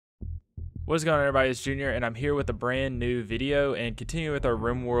What's going on, everybody? It's Junior, and I'm here with a brand new video and continuing with our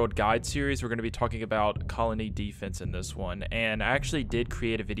Rimworld guide series. We're going to be talking about colony defense in this one, and I actually did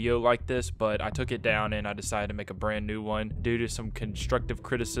create a video like this, but I took it down and I decided to make a brand new one due to some constructive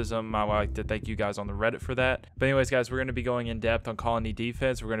criticism. I would like to thank you guys on the Reddit for that. But anyways, guys, we're going to be going in depth on colony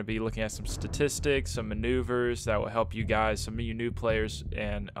defense. We're going to be looking at some statistics, some maneuvers that will help you guys, some of you new players,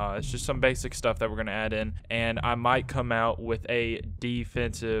 and it's just some basic stuff that we're going to add in. And I might come out with a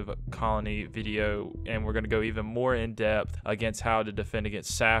defensive colony video, and we're going to go even more in depth against how to defend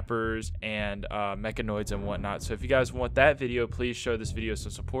against sappers and mechanoids and whatnot. So if you guys want that video, please show this video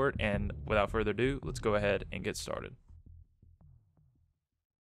some support, and without further ado, let's go ahead and get started.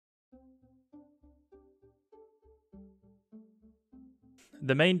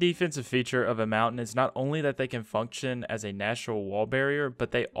 The main defensive feature of a mountain is not only that they can function as a natural wall barrier,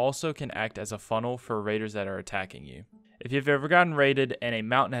 but they also can act as a funnel for raiders that are attacking you. If you've ever gotten raided and a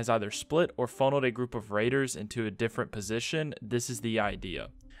mountain has either split or funneled a group of raiders into a different position, this is the idea.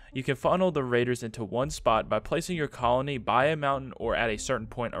 You can funnel the raiders into one spot by placing your colony by a mountain or at a certain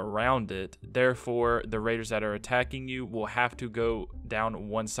point around it. Therefore, the raiders that are attacking you will have to go down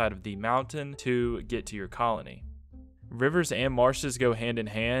one side of the mountain to get to your colony. Rivers and marshes go hand in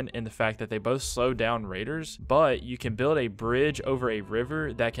hand in the fact that they both slow down raiders, but you can build a bridge over a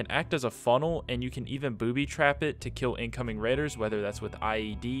river that can act as a funnel, and you can even booby trap it to kill incoming raiders, whether that's with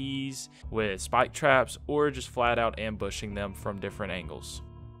IEDs, with spike traps, or just flat out ambushing them from different angles.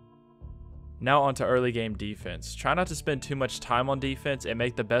 Now onto early game defense. Try not to spend too much time on defense and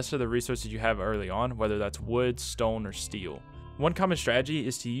make the best of the resources you have early on, whether that's wood, stone, or steel. One common strategy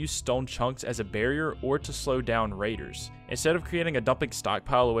is to use stone chunks as a barrier or to slow down raiders. Instead of creating a dumping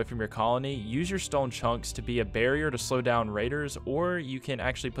stockpile away from your colony, use your stone chunks to be a barrier to slow down raiders, or you can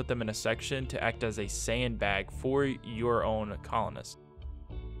actually put them in a section to act as a sandbag for your own colonists.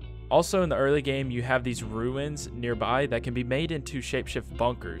 Also in the early game, you have these ruins nearby that can be made into shapeshift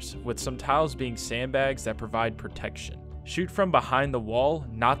bunkers, with some tiles being sandbags that provide protection. Shoot from behind the wall,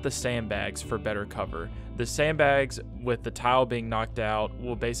 not the sandbags, for better cover. The sandbags, with the tile being knocked out,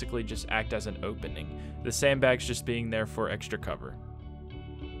 will basically just act as an opening, the sandbags just being there for extra cover.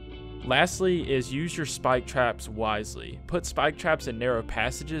 Lastly is use your spike traps wisely. Put spike traps in narrow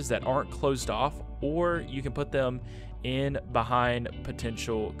passages that aren't closed off, or you can put them in behind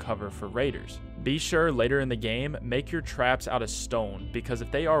potential cover for raiders. Be sure later in the game, make your traps out of stone, because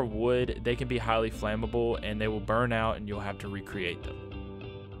if they are wood, they can be highly flammable and they will burn out and you'll have to recreate them.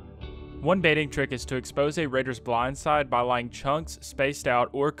 One baiting trick is to expose a raider's blind side by lying chunks spaced out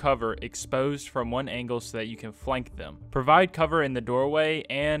or cover exposed from one angle so that you can flank them. Provide cover in the doorway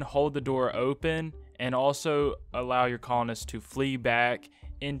and hold the door open, and also allow your colonists to flee back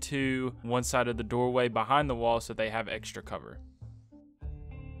into one side of the doorway behind the wall so they have extra cover.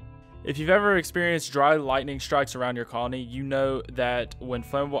 If you've ever experienced dry lightning strikes around your colony, you know that when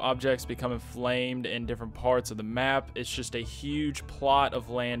flammable objects become inflamed in different parts of the map, it's just a huge plot of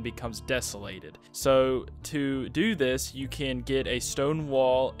land becomes desolated. So to do this, you can get a stone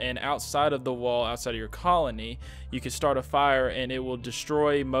wall, and outside of the wall, outside of your colony, you can start a fire and it will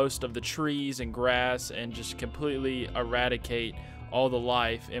destroy most of the trees and grass and just completely eradicate all the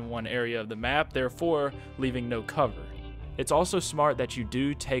life in one area of the map, therefore leaving no cover. It's also smart that you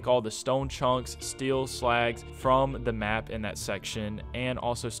do take all the stone chunks, steel slags from the map in that section, and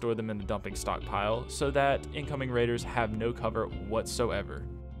also store them in the dumping stockpile so that incoming raiders have no cover whatsoever.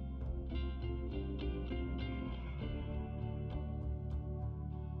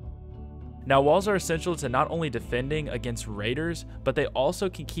 Now, walls are essential to not only defending against raiders, but they also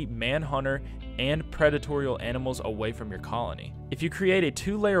can keep manhunter and predatorial animals away from your colony. If you create a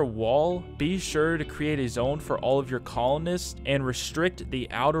 2-layer wall, be sure to create a zone for all of your colonists and restrict the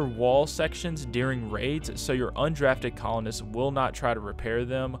outer wall sections during raids so your undrafted colonists will not try to repair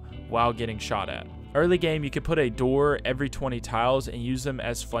them while getting shot at. Early game, you can put a door every 20 tiles and use them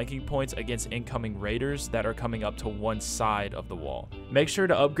as flanking points against incoming raiders that are coming up to one side of the wall. Make sure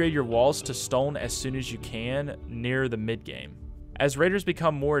to upgrade your walls to stone as soon as you can near the mid game. As raiders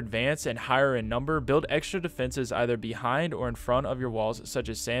become more advanced and higher in number, build extra defenses either behind or in front of your walls, such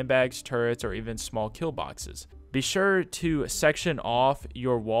as sandbags, turrets, or even small kill boxes. Be sure to section off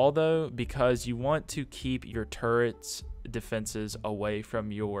your wall though, because you want to keep your turrets defenses away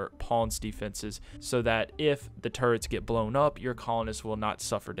from your pawns defenses so that if the turrets get blown up, your colonists will not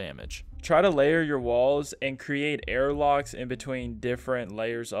suffer damage. Try to layer your walls and create airlocks in between different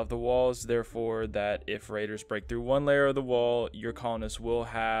layers of the walls, therefore that if raiders break through one layer of the wall, your colonists will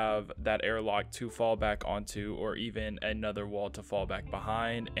have that airlock to fall back onto, or even another wall to fall back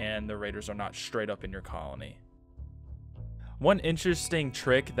behind, and the raiders are not straight up in your colony. One interesting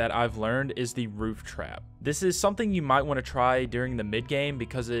trick that I've learned is the roof trap. This is something you might want to try during the mid game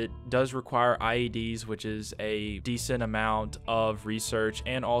because it does require IEDs, which is a decent amount of research,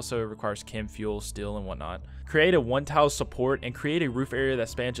 and also it requires chem fuel, steel, and whatnot. Create a 1-tile support and create a roof area that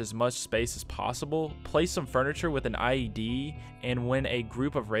spans as much space as possible. Place some furniture with an IED, and when a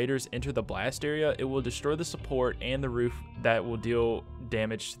group of raiders enter the blast area, it will destroy the support and the roof that will deal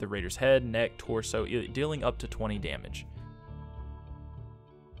damage to the raider's head, neck, torso, dealing up to 20 damage.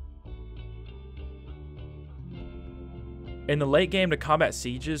 In the late game to combat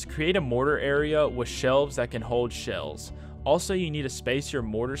sieges, create a mortar area with shelves that can hold shells. Also, you need to space your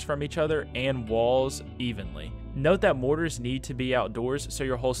mortars from each other and walls evenly. Note that mortars need to be outdoors, so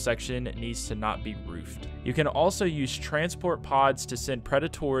your whole section needs to not be roofed. You can also use transport pods to send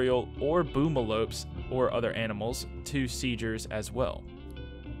predatorial or boomalopes or other animals to siegers as well.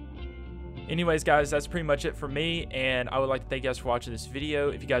 Anyways, guys, that's pretty much it for me, and I would like to thank you guys for watching this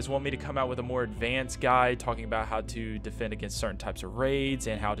video. If you guys want me to come out with a more advanced guide talking about how to defend against certain types of raids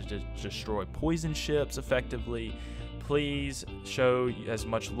and how to destroy poison ships effectively, please show as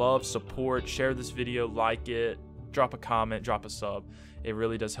much love, support, share this video, like it, drop a comment, drop a sub. It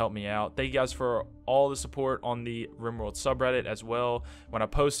really does help me out. Thank you guys for all the support on the Rimworld subreddit as well. When I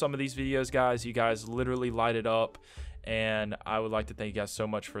post some of these videos, guys, you guys literally light it up, and I would like to thank you guys so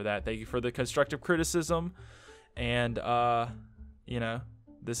much for that. Thank you for the constructive criticism, and you know,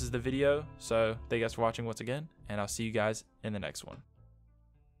 this is the video, so thank you guys for watching once again, and I'll see you guys in the next one.